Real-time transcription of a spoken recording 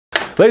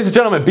Ladies and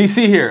gentlemen,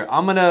 BC here.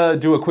 I'm gonna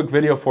do a quick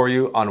video for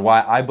you on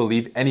why I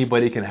believe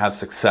anybody can have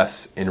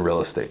success in real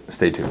estate.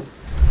 Stay tuned.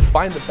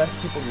 Find the best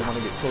people you want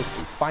to get close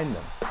to. Find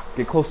them.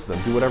 Get close to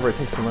them. Do whatever it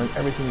takes to learn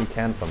everything you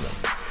can from them.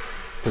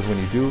 Because when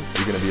you do,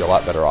 you're gonna be a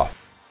lot better off.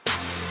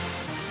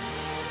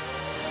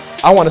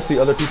 I want to see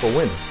other people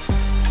win.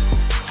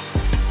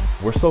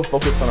 We're so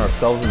focused on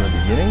ourselves in the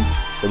beginning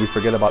that we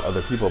forget about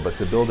other people, but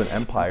to build an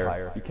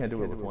empire, you can't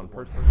do it with one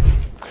person.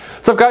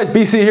 What's up guys,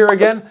 BC here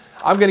again.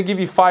 I'm gonna give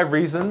you 5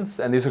 reasons,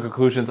 and these are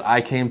conclusions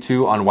I came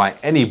to on why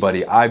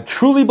anybody, I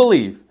truly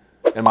believe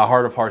in my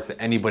heart of hearts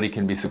that anybody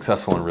can be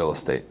successful in real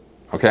estate,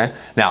 okay?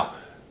 Now,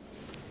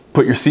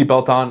 put your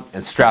seatbelt on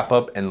and strap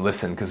up and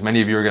listen, because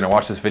many of you are gonna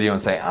watch this video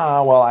and say,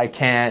 well, I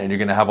can't, and you're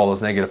gonna have all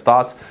those negative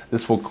thoughts.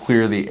 This will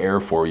clear the air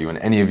for you, and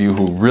any of you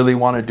who really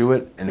wanna do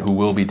it and who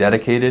will be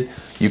dedicated,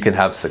 you can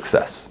have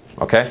success,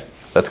 okay?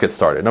 Let's get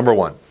started. Number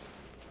 1.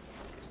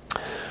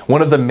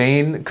 One of the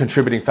main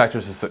contributing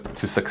factors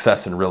to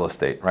success in real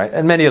estate, right?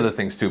 And many other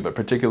things too, but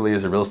particularly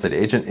as a real estate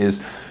agent,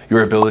 is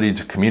your ability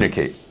to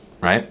communicate,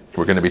 right?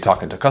 We're going to be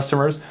talking to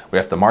customers. We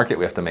have to market.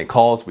 We have to make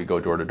calls. We go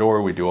door to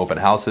door. We do open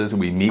houses.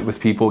 We meet with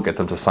people, get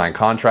them to sign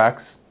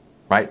contracts,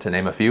 right? To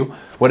name a few.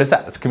 What is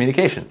that? It's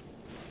communication.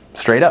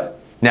 Straight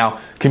up. Now,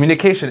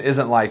 communication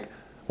isn't like,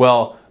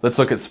 well, let's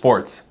look at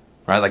sports,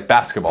 right? Like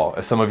basketball.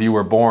 If some of you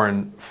were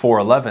born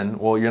 4'11",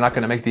 well, you're not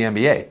going to make the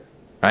NBA,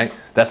 right?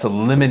 That's a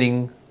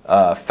limiting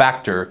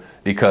factor,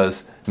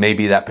 because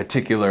maybe that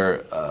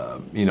particular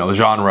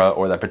genre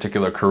or that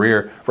particular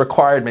career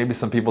required maybe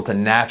some people to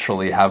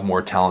naturally have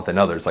more talent than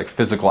others, like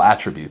physical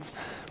attributes.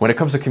 When it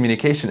comes to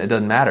communication, it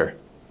doesn't matter.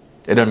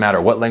 It doesn't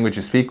matter what language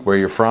you speak, where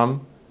you're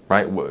from,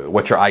 right?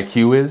 What your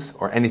IQ is,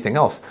 or anything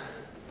else.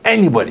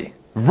 Anybody,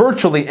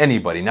 virtually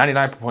anybody,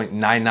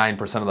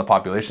 99.99% of the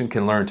population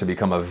can learn to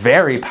become a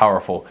very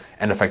powerful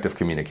and effective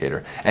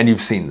communicator. And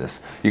you've seen this.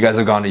 You guys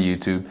have gone to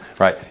YouTube,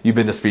 right? You've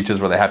been to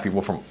speeches where they have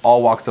people from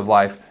all walks of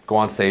life go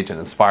on stage and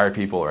inspire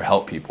people or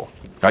help people,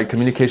 right?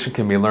 Communication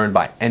can be learned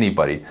by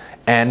anybody.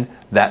 And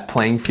that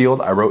playing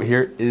field I wrote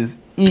here is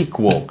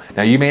equal.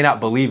 Now, you may not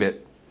believe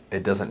it.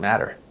 It doesn't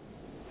matter,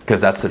 because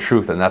that's the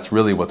truth, and that's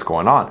really what's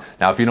going on.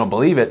 Now, if you don't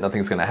believe it,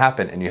 nothing's going to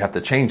happen, and you have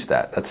to change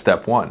that. That's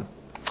step 1.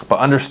 But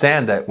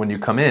understand that when you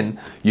come in,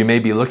 you may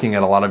be looking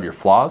at a lot of your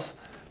flaws.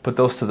 Put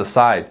those to the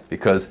side,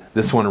 because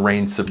this one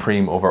reigns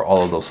supreme over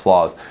all of those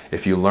flaws.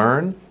 If you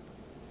learn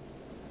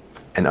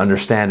and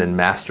understand and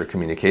master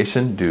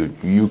communication, dude,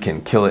 you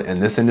can kill it in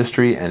this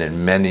industry and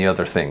in many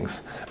other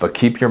things. But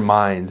keep your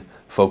mind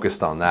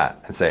focused on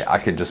that and say, I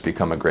can just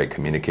become a great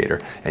communicator,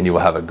 and you will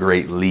have a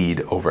great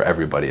lead over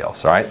everybody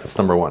else, all right? That's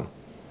number 1.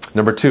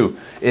 Number 2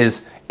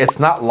 is, it's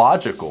not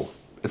logical.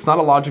 It's not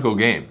a logical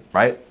game,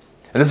 right?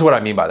 And this is what I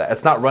mean by that.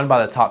 It's not run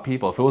by the top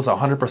people. If it was a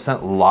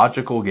 100%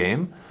 logical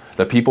game,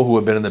 the people who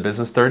have been in the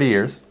business 30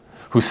 years,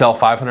 who sell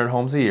 500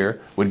 homes a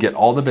year, would get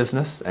all the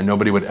business, and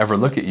nobody would ever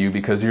look at you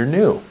because you're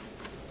new,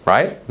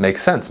 right?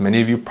 Makes sense.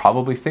 Many of you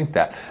probably think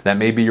that. That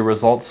may be your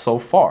results so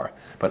far.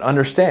 But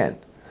understand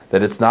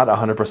that it's not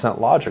 100%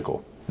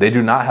 logical. They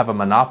do not have a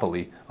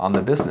monopoly on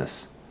the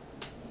business.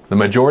 The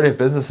majority of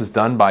business is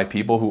done by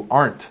people who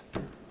aren't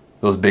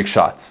those big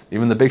shots.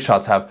 Even the big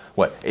shots have,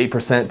 what,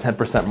 8%,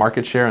 10%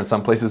 market share, in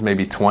some places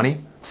maybe 20,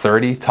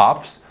 30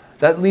 tops.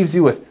 That leaves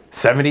you with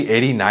 70,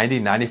 80, 90,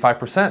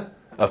 95%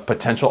 of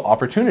potential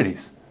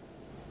opportunities.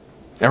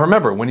 And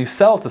remember, when you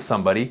sell to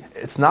somebody,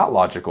 it's not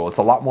logical. It's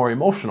a lot more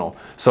emotional.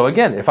 So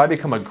again, if I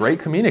become a great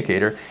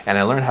communicator and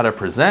I learn how to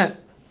present,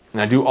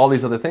 and I do all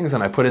these other things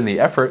and I put in the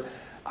effort,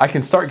 I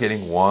can start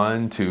getting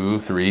 1, 2,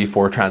 3,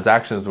 4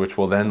 transactions, which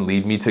will then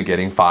lead me to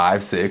getting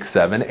 5, 6,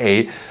 7,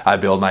 8. I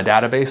build my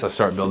database, I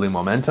start building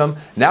momentum.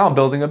 Now I'm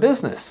building a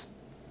business.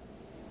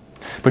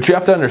 But you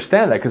have to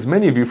understand that, because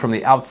many of you from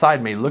the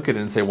outside may look at it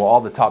and say, well,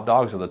 all the top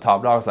dogs are the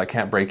top dogs, I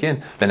can't break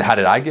in. Then how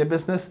did I get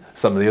business?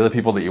 Some of the other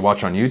people that you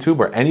watch on YouTube,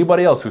 or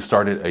anybody else who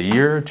started a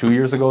year, 2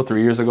 years ago, 3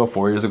 years ago,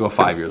 4 years ago,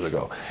 5 years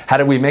ago. How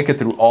did we make it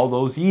through all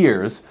those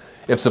years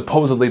if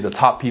supposedly the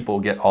top people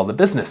get all the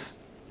business?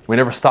 We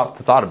never stopped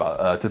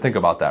to think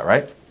about that,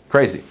 right?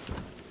 Crazy.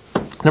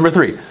 Number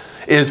 3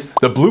 is,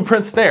 the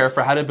blueprint's there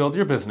for how to build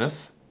your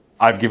business.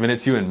 I've given it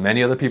to you, and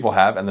many other people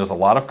have, and there's a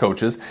lot of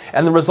coaches,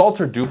 and the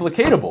results are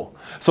duplicatable.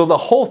 So the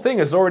whole thing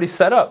is already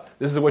set up.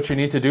 This is what you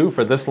need to do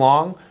for this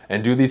long,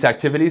 and do these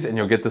activities, and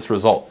you'll get this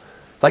result.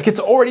 Like,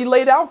 it's already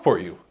laid out for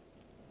you.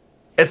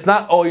 It's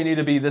not, oh, you need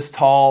to be this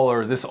tall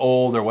or this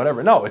old or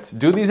whatever. No, it's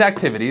do these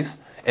activities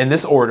in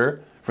this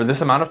order for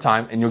this amount of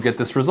time, and you'll get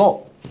this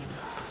result.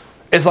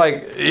 It's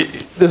like,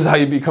 this is how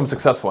you become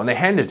successful, and they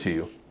hand it to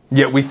you.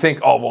 Yet we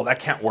think, oh, well, that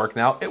can't work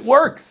now. It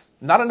works.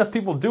 Not enough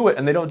people do it,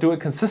 and they don't do it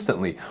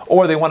consistently.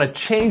 Or they want to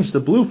change the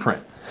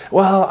blueprint.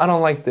 Well, I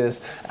don't like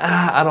this.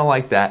 I don't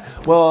like that.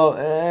 Well,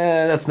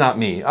 that's not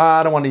me.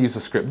 I don't want to use a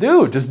script.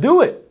 Dude, just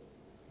do it.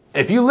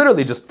 If you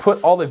literally just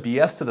put all the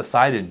BS to the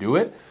side and do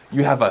it,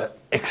 you have an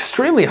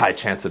extremely high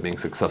chance of being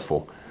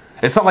successful.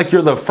 It's not like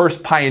you're the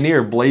first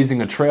pioneer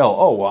blazing a trail.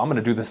 Oh, well, I'm going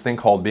to do this thing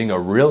called being a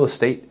real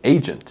estate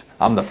agent.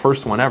 I'm the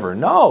first one ever.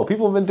 No,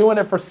 people have been doing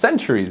it for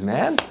centuries,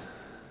 man.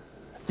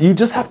 You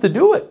just have to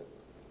do it.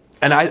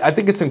 And I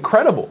think it's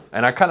incredible.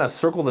 And I kind of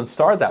circled and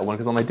starred that one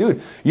because I'm like,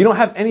 dude, you don't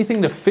have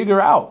anything to figure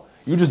out.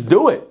 You just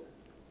do it.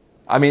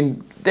 I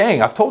mean,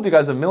 dang, I've told you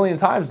guys a million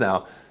times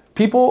now.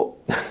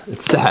 People,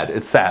 it's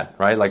sad,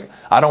 right? Like,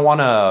 I don't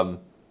want to,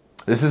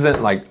 this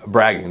isn't like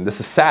bragging.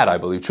 This is sad, I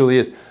believe, truly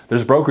is.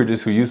 There's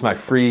brokerages who use my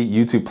free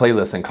YouTube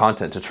playlists and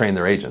content to train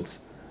their agents.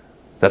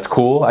 That's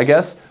cool, I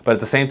guess. But at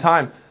the same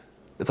time,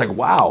 it's like,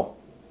 wow.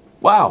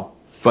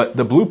 But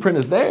the blueprint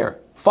is there.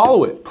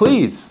 Follow it,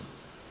 please.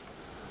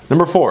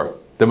 Number 4,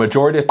 the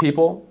majority of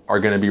people are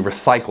going to be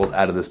recycled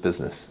out of this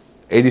business.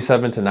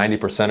 87 to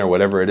 90% or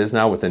whatever it is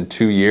now, within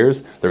 2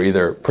 years, they're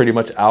either pretty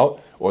much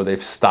out or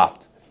they've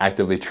stopped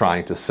actively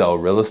trying to sell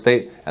real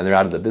estate and they're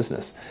out of the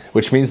business,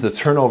 which means the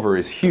turnover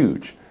is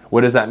huge.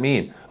 What does that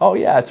mean? Oh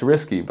yeah, it's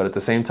risky, but at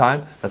the same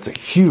time, that's a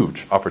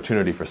huge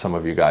opportunity for some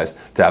of you guys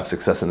to have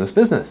success in this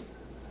business.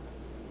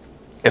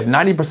 If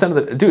 90%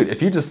 of dude,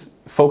 if you just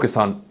focus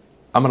on,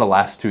 I'm going to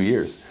last 2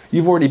 years,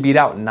 you've already beat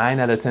out 9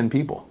 out of 10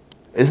 people.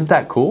 Isn't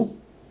that cool?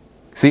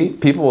 See,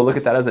 people will look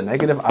at that as a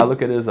negative. I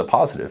look at it as a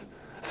positive.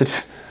 I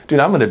said, dude,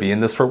 I'm going to be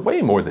in this for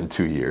way more than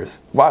 2 years.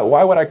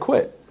 Why would I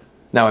quit?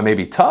 Now, it may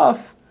be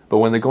tough, but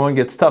when the going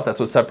gets tough, that's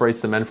what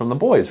separates the men from the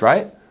boys,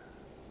 right?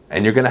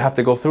 And you're going to have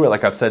to go through it,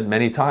 like I've said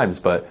many times,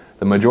 but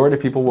the majority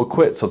of people will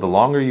quit. So the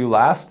longer you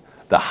last,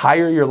 the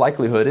higher your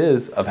likelihood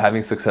is of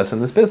having success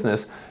in this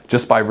business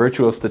just by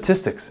virtue of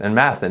statistics and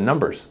math and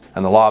numbers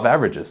and the law of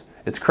averages.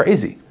 It's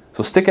crazy.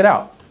 So stick it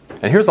out.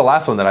 And here's the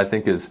last one that I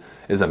think is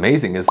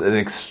amazing, is an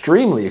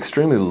extremely,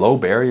 extremely low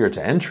barrier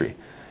to entry.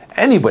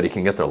 Anybody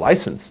can get their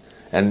license.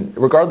 And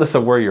regardless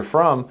of where you're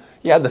from,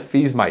 yeah, the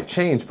fees might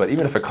change, but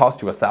even if it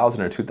costs you $1,000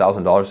 or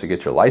 $2,000 to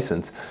get your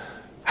license,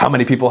 how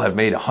many people have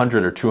made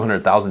 $100,000 or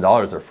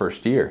 $200,000 their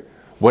first year?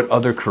 What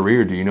other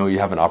career do you know you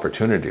have an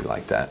opportunity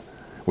like that,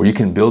 where you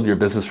can build your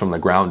business from the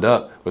ground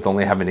up with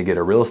only having to get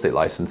a real estate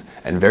license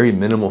and very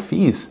minimal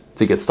fees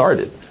to get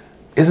started?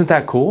 Isn't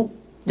that cool?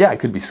 Yeah, it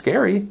could be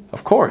scary,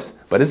 of course,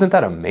 but isn't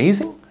that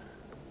amazing?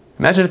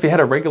 Imagine if you had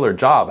a regular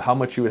job, how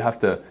much you would have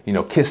to,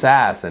 kiss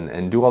ass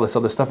and do all this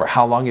other stuff, or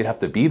how long you'd have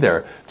to be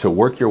there to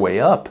work your way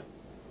up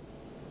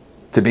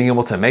to being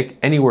able to make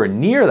anywhere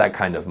near that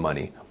kind of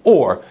money,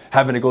 or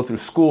having to go through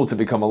school to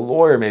become a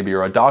lawyer maybe,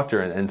 or a doctor,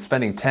 and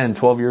spending 10,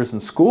 12 years in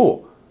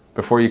school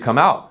before you come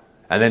out.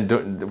 And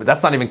then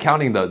that's not even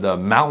counting the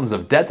mountains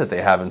of debt that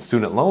they have in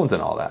student loans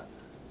and all that,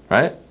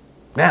 right?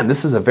 Man,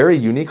 this is a very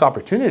unique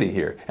opportunity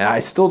here, and I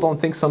still don't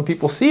think some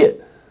people see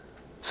it.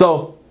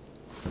 So,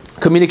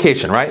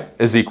 communication, right,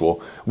 is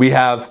equal.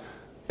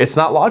 It's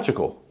not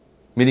logical,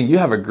 meaning you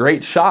have a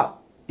great shot,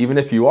 even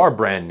if you are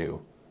brand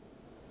new.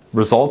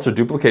 Results are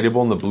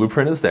duplicatable and the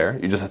blueprint is there.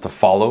 You just have to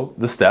follow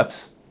the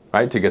steps,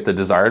 right, to get the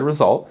desired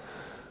result.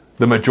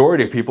 The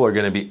majority of people are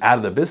going to be out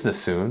of the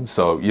business soon,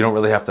 so you don't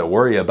really have to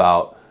worry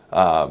about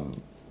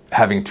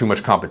having too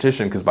much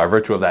competition, because by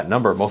virtue of that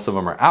number, most of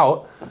them are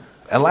out.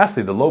 And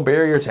lastly, the low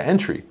barrier to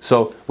entry.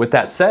 So with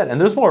that said, and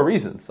there's more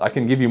reasons. I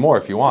can give you more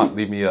if you want.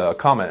 Leave me a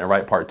comment and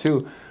write part 2.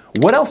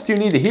 What else do you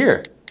need to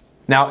hear?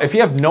 Now, if you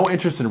have no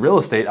interest in real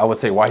estate, I would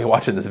say, why are you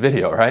watching this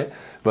video, right?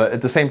 But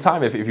at the same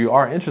time, if you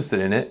are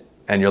interested in it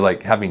and you're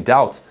like having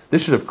doubts,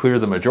 this should have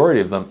cleared the majority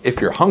of them if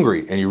you're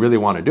hungry and you really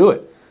want to do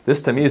it. This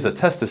to me is a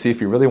test to see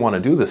if you really want to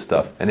do this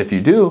stuff. And if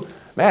you do,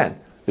 man,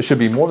 there should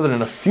be more than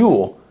enough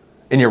fuel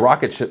in your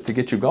rocket ship to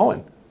get you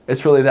going.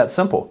 It's really that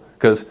simple.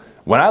 Because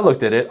when I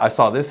looked at it, I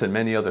saw this and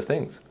many other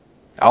things.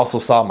 I also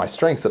saw my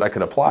strengths that I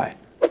could apply.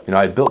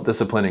 I built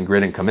discipline and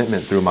grit and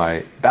commitment through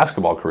my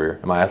basketball career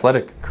and my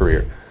athletic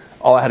career.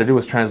 All I had to do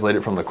was translate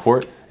it from the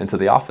court into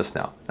the office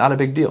now. Not a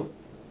big deal.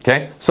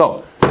 Okay?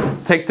 So,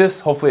 take this.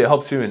 Hopefully it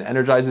helps you and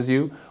energizes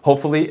you.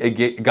 Hopefully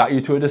it got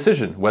you to a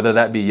decision. Whether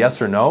that be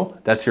yes or no,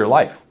 that's your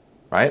life,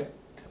 right?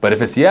 But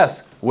if it's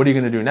yes, what are you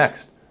going to do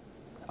next?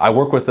 I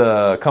work with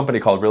a company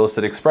called Real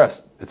Estate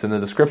Express. It's in the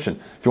description.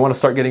 If you want to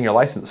start getting your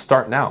license,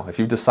 start now. If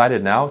you've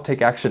decided now,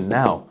 take action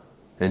now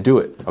and do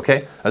it,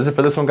 okay? That's it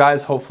for this one,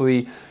 guys.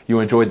 Hopefully you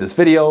enjoyed this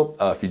video.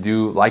 If you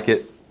do like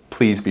it,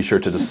 please be sure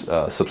to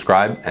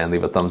subscribe and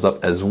leave a thumbs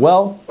up as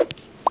well.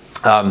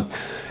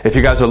 If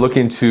you guys are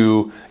looking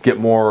to get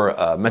more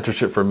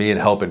mentorship from me and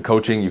help in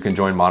coaching, you can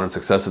join Modern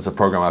Success. It's a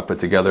program I put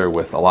together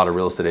with a lot of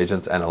real estate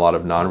agents and a lot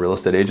of non-real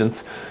estate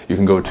agents. You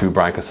can go to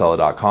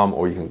bryancasella.com,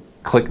 or you can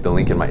click the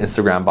link in my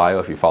Instagram bio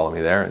if you follow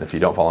me there. And if you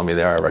don't follow me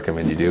there, I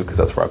recommend you do, because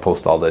that's where I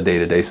post all the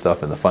day-to-day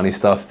stuff and the funny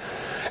stuff.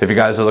 If you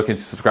guys are looking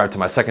to subscribe to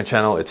my second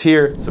channel, it's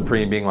here.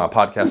 Supreme being my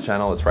podcast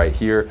channel, it's right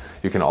here.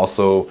 You can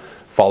also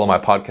follow my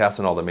podcast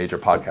on all the major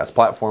podcast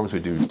platforms. We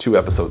do 2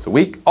 episodes a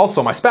week.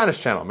 Also, my Spanish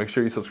channel, make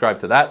sure you subscribe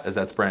to that, as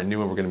that's brand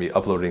new and we're going to be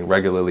uploading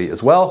regularly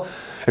as well.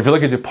 If you're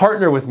looking to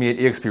partner with me at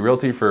eXp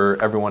Realty for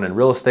everyone in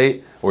real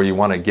estate, or you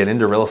want to get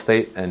into real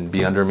estate and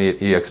be under me at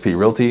eXp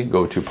Realty,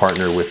 go to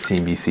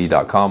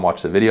partnerwithteambc.com,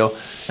 watch the video,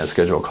 and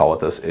schedule a call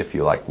with us if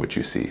you like what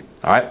you see.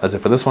 All right, that's it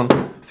for this one.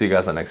 See you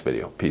guys in the next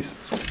video. Peace.